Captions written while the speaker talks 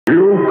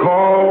You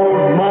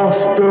called,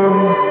 Master.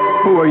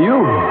 Who are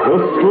you? The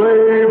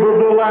slave of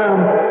the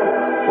lamp.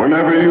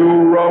 Whenever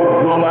you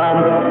rub the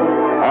lamp,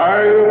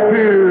 I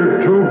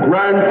appear to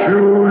grant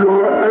you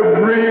your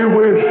every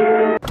wish.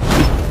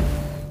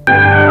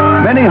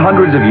 Many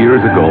hundreds of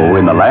years ago,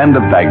 in the land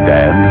of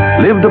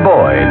Baghdad, lived a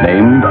boy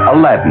named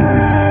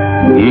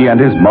Aladdin. He and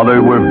his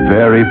mother were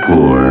very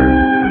poor.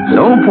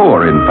 So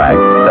poor, in fact,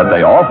 that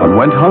they often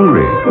went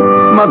hungry.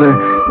 Mother,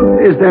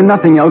 is there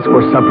nothing else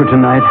for supper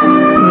tonight?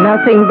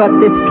 Nothing but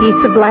this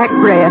piece of black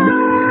bread.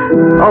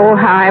 Oh,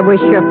 how I wish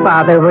your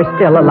father were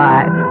still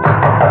alive.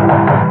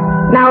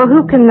 Now,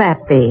 who can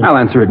that be? I'll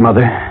answer it,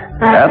 Mother.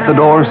 At the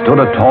door stood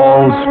a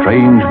tall,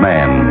 strange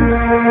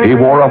man. He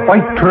wore a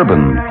white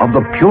turban of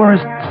the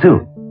purest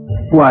silk.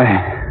 Why,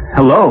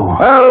 hello.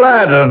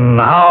 Aladdin,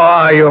 how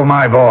are you,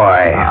 my boy?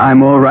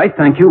 I'm all right,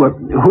 thank you.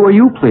 Who are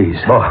you, please?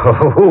 Oh,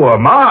 who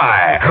am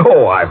I?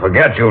 Oh, I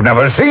forget you've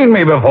never seen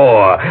me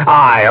before.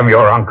 I am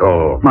your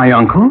uncle. My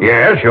uncle?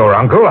 Yes, your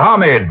uncle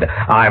Hamid.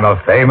 I'm a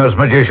famous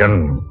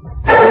magician.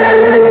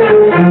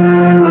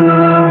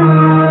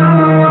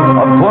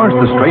 Of course,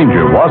 the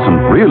stranger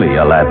wasn't really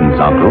Aladdin's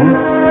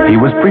uncle. He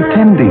was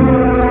pretending.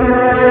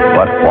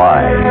 But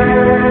why?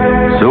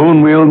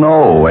 Soon we'll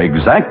know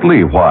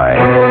exactly why.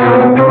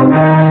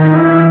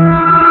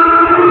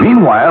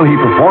 Meanwhile, he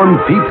performed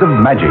feats of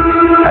magic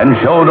and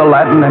showed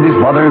Aladdin and his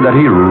mother that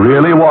he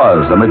really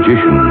was a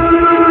magician.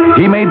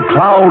 He made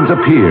clouds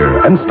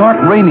appear and start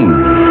raining.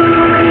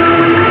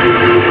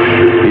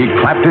 He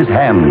clapped his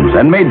hands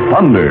and made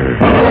thunder.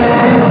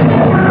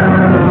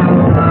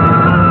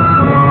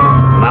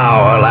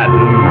 Now,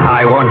 Aladdin,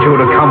 I want you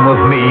to come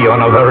with me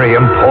on a very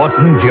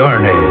important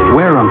journey.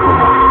 Where,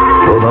 Uncle?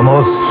 To the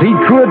most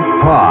secret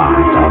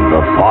part of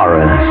the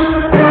forest.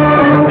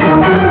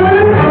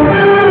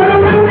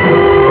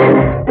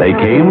 They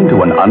came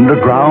to an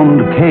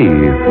underground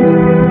cave.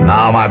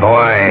 Now, my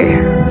boy,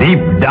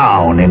 deep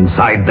down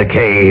inside the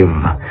cave,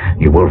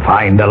 you will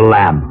find a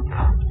lamp.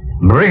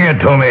 Bring it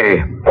to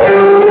me.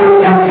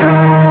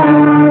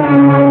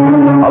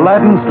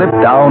 Aladdin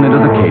slipped down into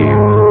the cave.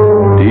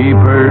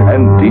 Deeper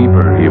and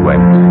deeper he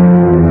went.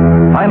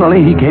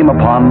 Finally, he came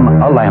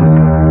upon a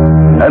lamp.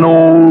 An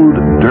old,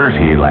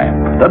 dirty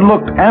lamp that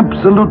looked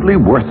absolutely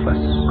worthless.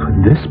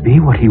 Could this be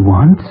what he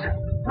wants?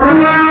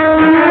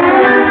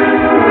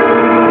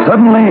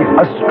 Suddenly,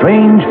 a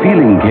strange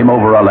feeling came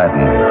over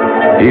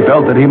Aladdin. He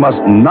felt that he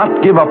must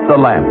not give up the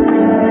lamp,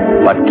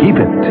 but keep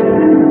it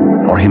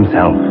for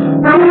himself.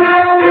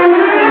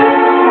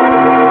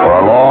 For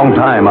a long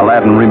time,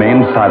 Aladdin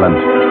remained silent,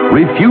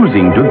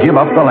 refusing to give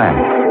up the lamp.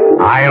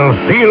 I'll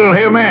seal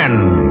him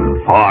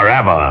in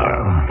forever.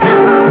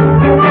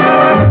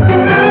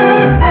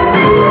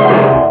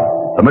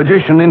 The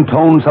magician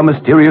intoned some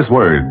mysterious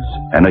words,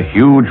 and a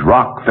huge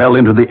rock fell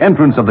into the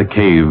entrance of the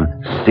cave,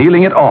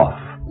 sealing it off.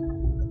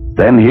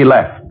 Then he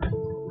left,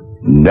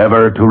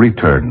 never to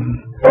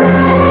return.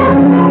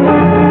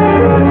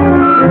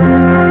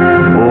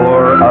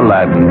 Poor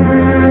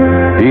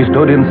Aladdin. He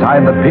stood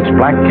inside the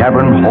pitch-black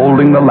cavern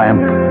holding the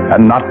lamp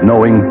and not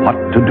knowing what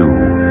to do.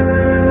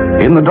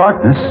 In the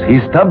darkness, he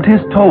stubbed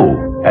his toe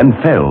and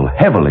fell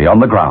heavily on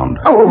the ground.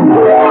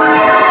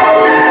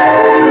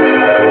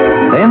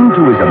 Then,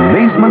 to his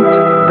amazement,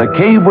 the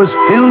cave was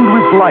filled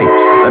with light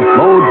that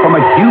flowed from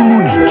a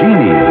huge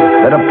genie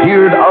that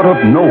appeared out of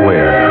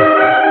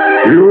nowhere.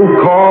 You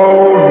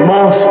called,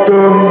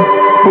 Master.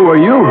 Who are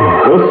you?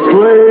 The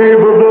slave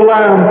of the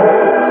lamp.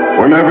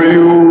 Whenever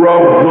you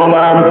rub the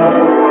lamp,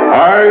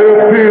 I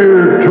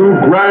appear to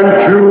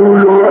grant you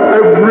your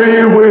every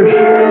wish.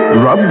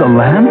 Rub the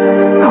lamp?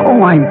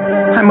 Oh,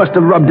 I must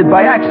have rubbed it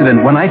by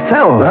accident when I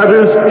fell. That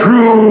is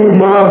true,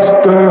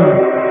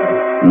 Master.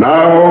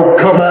 Now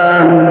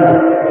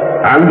command,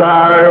 and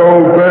I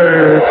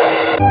obey.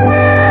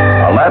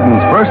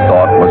 Aladdin's first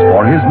thought was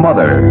for his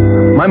mother.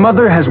 My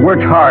mother has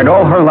worked hard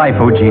all her life,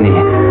 O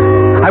Genie.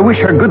 I wish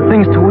her good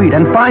things to eat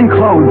and fine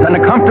clothes and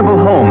a comfortable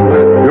home.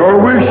 Your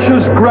wish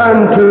is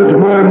granted,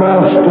 my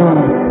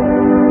master.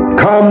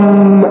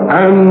 Come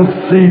and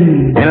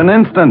see. In an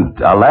instant,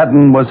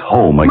 Aladdin was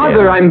home again.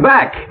 Mother, I'm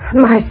back.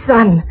 My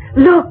son,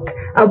 look,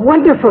 a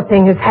wonderful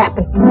thing has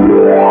happened.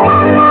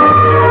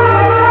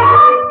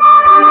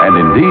 And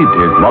indeed,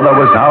 his mother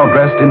was now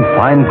dressed in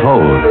fine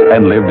clothes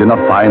and lived in a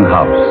fine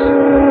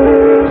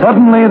house.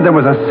 Suddenly, there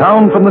was a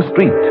sound from the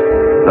street,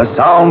 the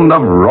sound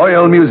of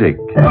royal music.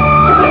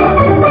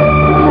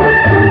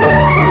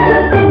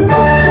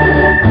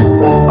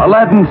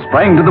 Aladdin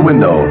sprang to the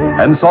window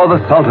and saw the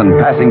Sultan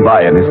passing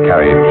by in his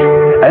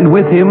carriage, and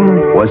with him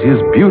was his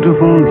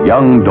beautiful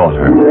young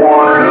daughter.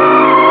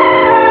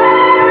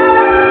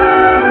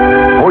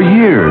 For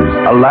years,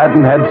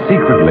 Aladdin had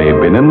secretly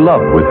been in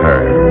love with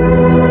her.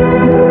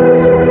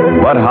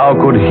 But how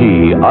could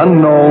he,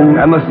 unknown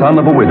and the son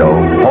of a widow,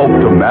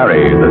 hope to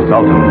marry the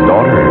Sultan's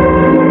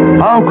daughter?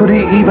 How could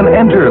he even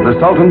enter the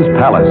Sultan's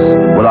palace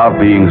without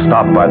being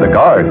stopped by the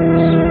guards?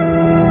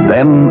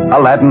 Then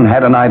Aladdin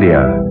had an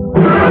idea.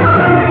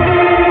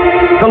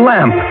 The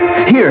lamp.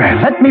 Here,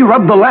 let me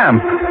rub the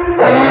lamp.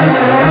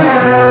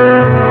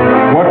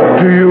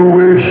 What do you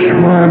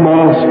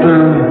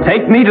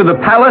Take me to the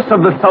palace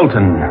of the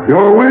Sultan.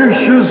 Your wish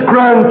is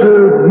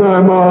granted,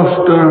 my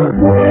master.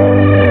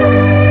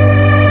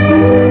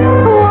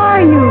 Who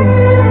are you?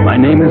 My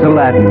name is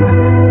Aladdin.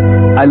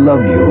 I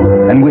love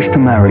you and wish to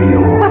marry you.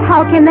 But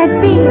how can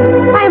that be?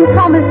 I am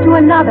promised to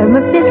another,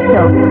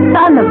 Mephisto,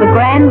 son of the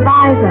Grand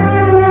Vizier.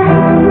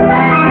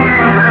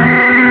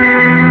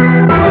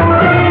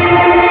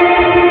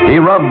 He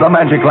rubbed the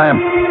magic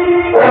lamp.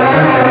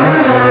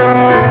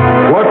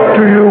 What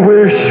do you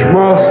wish,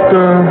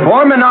 master?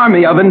 Form an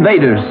army of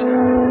invaders.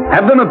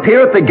 Have them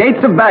appear at the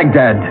gates of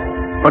Baghdad,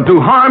 but to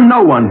harm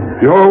no one.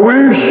 Your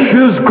wish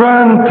is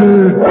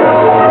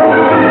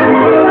granted.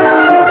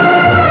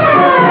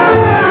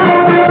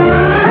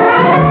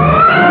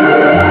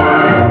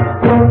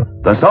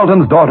 The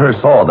Sultan's daughter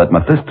saw that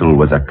Mephisto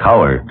was a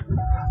coward,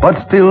 but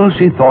still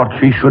she thought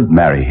she should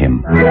marry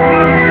him.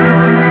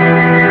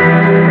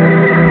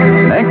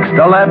 Next,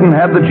 Aladdin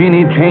had the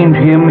genie change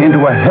him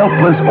into a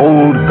helpless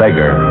old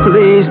beggar.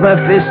 Please,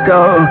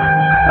 Mephisto,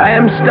 I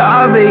am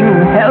starving.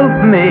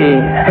 Help me.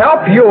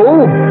 Help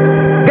you?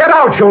 Get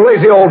out, you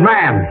lazy old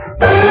man.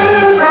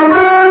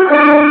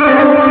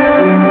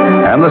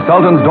 And the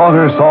Sultan's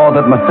daughter saw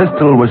that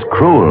Mephisto was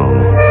cruel,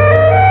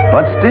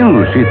 but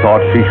still she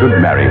thought she should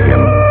marry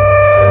him.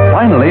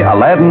 Finally,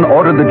 Aladdin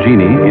ordered the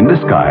genie, in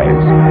disguise,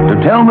 to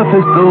tell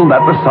Mephisto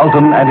that the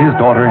Sultan and his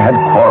daughter had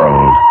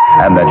quarreled,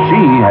 and that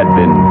she had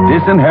been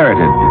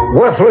disinherited.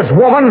 Worthless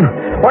woman!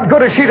 What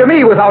good is she to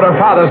me without her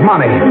father's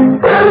money?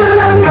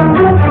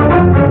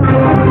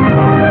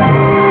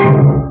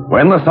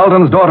 When the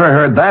Sultan's daughter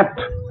heard that,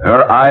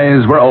 her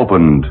eyes were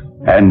opened,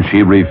 and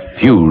she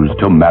refused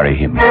to marry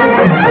him.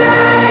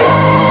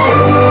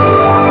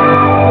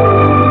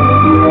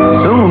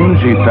 Soon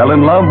she fell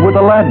in love with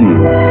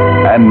Aladdin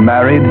and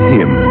married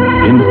him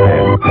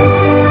instead.